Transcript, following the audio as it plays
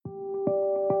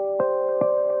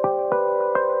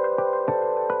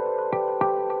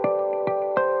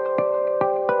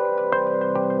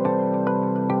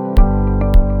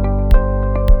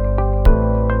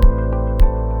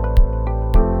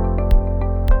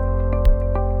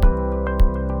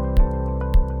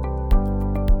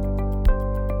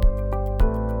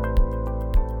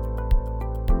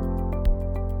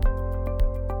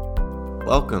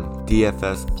Welcome,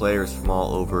 DFS players from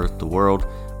all over the world.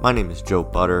 My name is Joe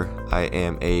Butter. I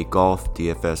am a golf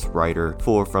DFS writer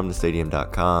for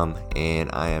FromTheStadium.com, and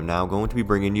I am now going to be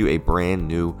bringing you a brand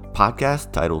new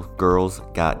podcast titled Girls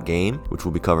Got Game, which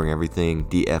will be covering everything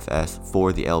DFS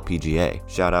for the LPGA.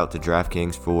 Shout out to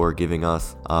DraftKings for giving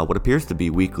us what appears to be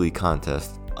weekly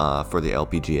contests for the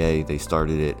LPGA. They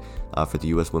started it for the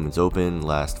U.S. Women's Open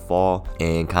last fall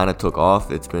and kind of took off.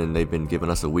 They've been giving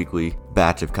us a weekly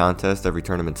batch of contests every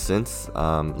tournament since,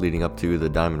 leading up to the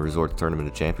Diamond Resorts Tournament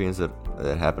of Champions that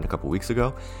happened a couple weeks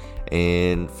ago.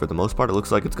 And for the most part, it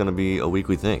looks like it's going to be a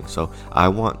weekly thing. So I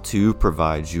want to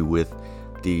provide you with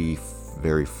the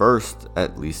very first,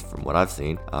 at least from what I've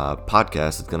seen,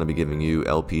 podcast is going to be giving you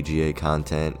LPGA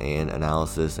content and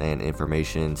analysis and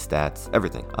information, stats,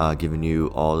 everything. Giving you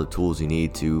all the tools you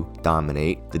need to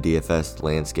dominate the DFS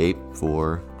landscape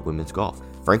for women's golf.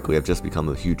 Frankly, I've just become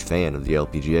a huge fan of the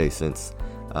LPGA since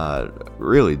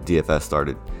really DFS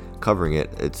started covering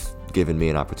it. It's given me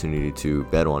an opportunity to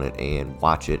bet on it and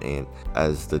watch it, and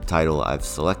as the title I've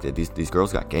selected, these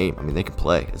girls got game. I mean, they can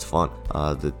play. It's fun.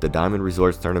 The Diamond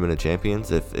Resorts Tournament of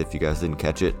Champions, if you guys didn't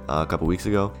catch it a couple weeks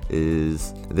ago,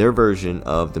 is their version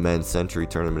of the Men's Century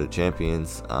Tournament of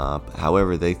Champions.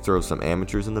 However, they throw some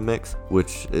amateurs in the mix,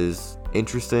 which is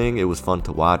interesting. It was fun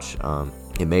to watch.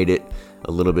 It made it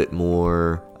a little bit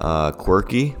more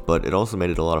quirky, but it also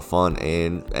made it a lot of fun,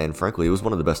 and frankly, it was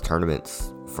one of the best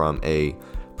tournaments from a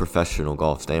professional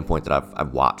golf standpoint that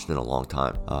I've watched in a long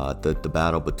time. The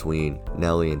battle between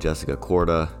Nelly and Jessica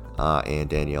Korda and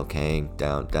Danielle Kang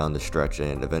down the stretch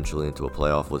and eventually into a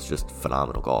playoff was just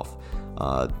phenomenal golf.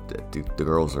 The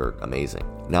girls are amazing.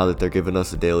 Now that they're giving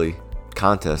us a daily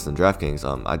contest in DraftKings,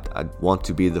 I want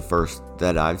to be the first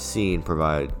that I've seen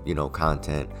provide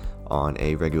content on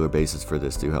a regular basis for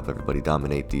this to help everybody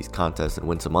dominate these contests and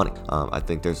win some money. I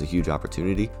think there's a huge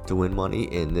opportunity to win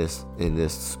money in this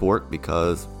sport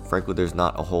because, frankly, there's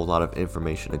not a whole lot of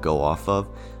information to go off of.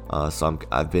 So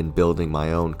I've been building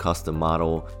my own custom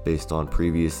model based on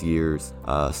previous year's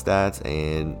stats,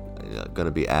 and going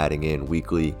to be adding in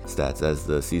weekly stats as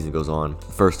the season goes on.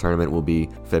 First tournament will be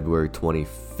February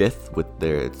 25th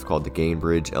it's called the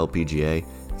Gainbridge LPGA.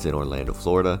 It's in Orlando,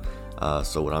 Florida.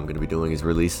 So what I'm going to be doing is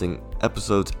releasing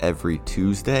episodes every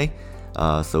Tuesday.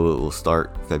 So it will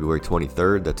start February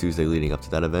 23rd, the Tuesday leading up to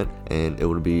that event, and it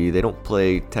will be, they don't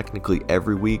play technically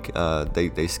every week.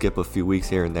 They skip a few weeks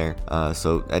here and there.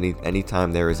 So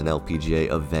anytime there is an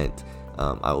LPGA event,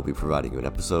 I will be providing you an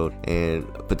episode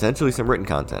and potentially some written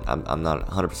content. I'm not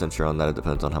 100% sure on that. It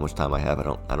depends on how much time I have.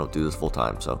 I don't do this full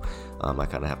time, so I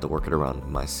kind of have to work it around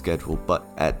my schedule. But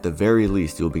at the very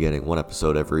least, you'll be getting one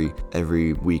episode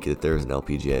every week that there's an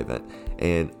LPGA event.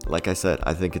 And like I said,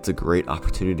 I think it's a great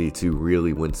opportunity to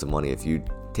really win some money if you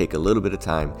take a little bit of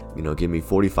time. Give me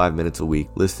 45 minutes a week,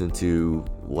 listen to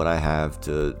what I have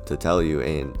to tell you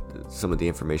and some of the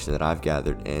information that I've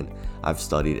gathered and I've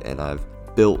studied, and I've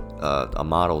built a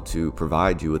model to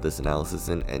provide you with this analysis,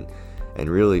 and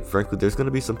really, frankly, there's going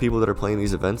to be some people that are playing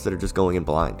these events that are just going in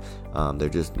blind. They're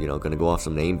just going to go off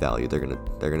some name value. They're going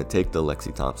to take the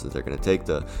Lexi Thompsons. They're going to take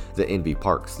the Inbee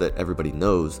Parks that everybody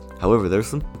knows. However, there's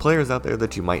some players out there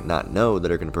that you might not know that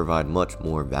are going to provide much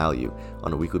more value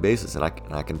on a weekly basis, and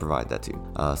I can provide that to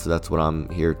you. So that's what I'm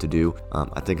here to do.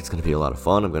 I think it's going to be a lot of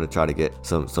fun. I'm going to try to get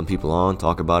some people on,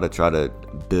 talk about it, try to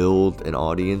build an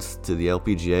audience to the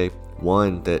LPGA.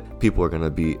 One, that people are going to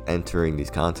be entering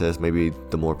these contests. Maybe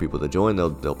the more people that join,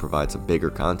 they'll provide some bigger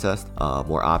contests,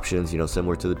 more options,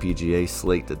 similar to the PGA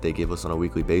slate that they give us on a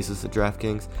weekly basis at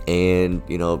DraftKings, and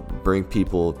bring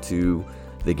people to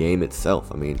the game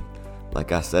itself. I mean,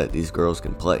 like I said, these girls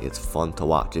can play. It's fun to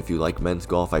watch. If you like men's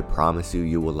golf, I promise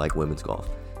you will like women's golf.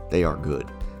 They are good.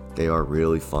 They are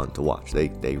really fun to watch.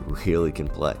 They really can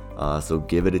play. So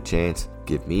give it a chance.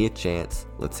 Give me a chance.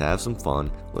 Let's have some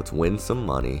fun. Let's win some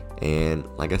money. And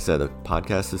like I said, the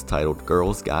podcast is titled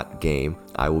Girls Got Game.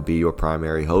 I will be your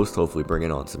primary host, hopefully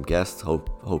bringing on some guests,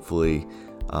 hopefully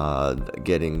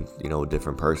getting a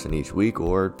different person each week,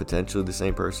 or potentially the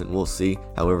same person. We'll see.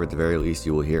 However, at the very least,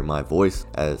 you will hear my voice.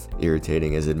 As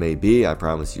irritating as it may be, I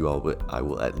promise you I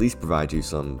will at least provide you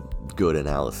some good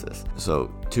analysis. So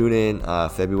tune in.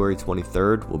 February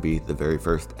 23rd will be the very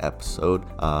first episode.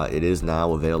 It is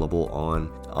now available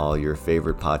on all your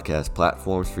favorite podcast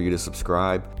platforms for you to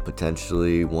subscribe.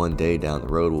 Potentially one day down the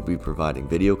road we'll be providing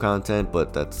video content,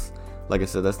 but that's, like I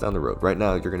said, that's down the road. Right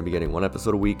now, you're going to be getting one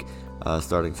episode a week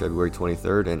starting February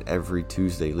 23rd and every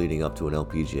Tuesday leading up to an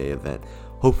LPGA event.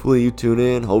 hopefully you tune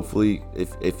in. Hopefully,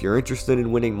 if you're interested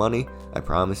in winning money, I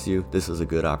promise you this is a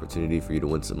good opportunity for you to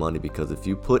win some money, because if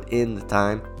you put in the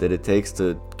time that it takes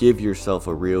to give yourself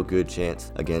a real good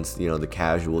chance against, the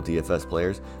casual DFS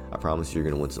players, I promise you're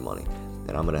going to win some money.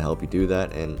 And I'm going to help you do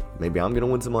that, and maybe I'm going to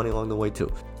win some money along the way too.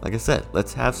 Like I said,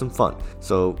 let's have some fun.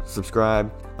 So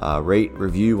subscribe, rate,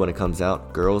 review when it comes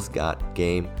out. Girls Got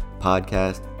Game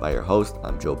podcast by your host.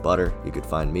 I'm Joe Butter. You could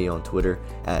find me on Twitter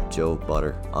at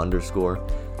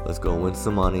JoeButter_. Let's go win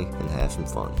some money and have some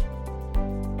fun.